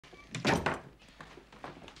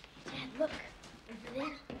Look, over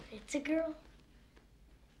there. It's a girl.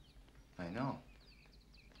 I know.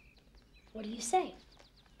 What do you say?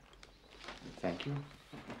 Thank you.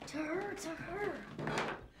 To her, to her.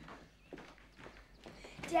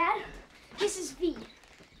 Dad, this is V.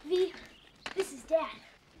 V, this is Dad.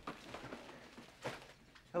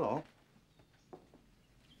 Hello.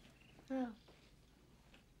 Oh.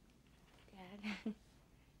 Dad.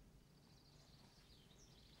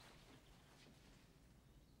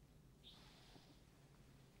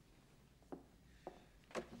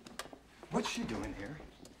 What's she doing here?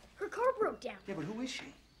 Her car broke down. Yeah, but who is she?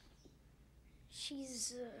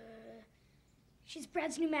 She's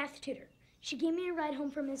Brad's new math tutor. She gave me a ride home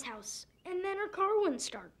from his house, and then her car wouldn't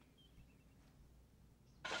start.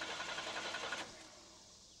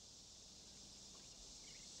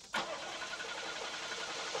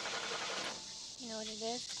 You know what it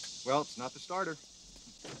is? Well, it's not the starter.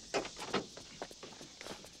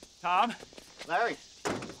 Tom? Larry.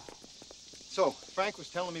 So, Frank was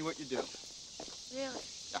telling me what you do. Really?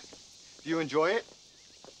 Yeah. Do you enjoy it?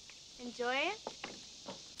 Enjoy it?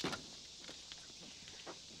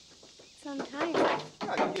 Sometimes.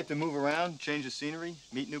 Yeah, you get to move around, change the scenery,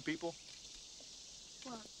 meet new people.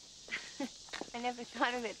 Well, I never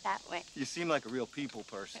thought of it that way. You seem like a real people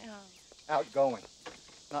person. Oh. Outgoing.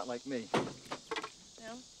 Not like me.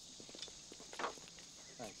 No?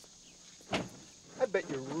 Thanks. I bet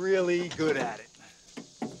you're really good at it.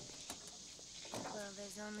 Well,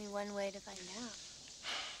 there's only one way to find out.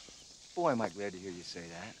 Boy, am I glad to hear you say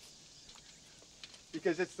that.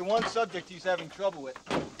 Because it's the one subject he's having trouble with.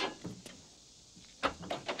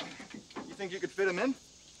 You think you could fit him in?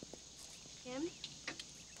 Him?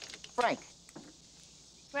 Frank.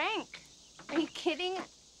 Frank? Are you kidding?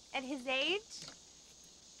 At his age?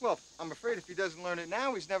 Well, I'm afraid if he doesn't learn it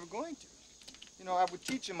now, he's never going to. You know, I would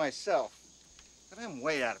teach him myself, but I'm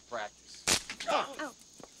way out of practice. Oh.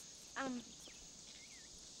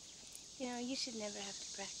 You know, you should never have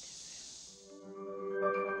to practice.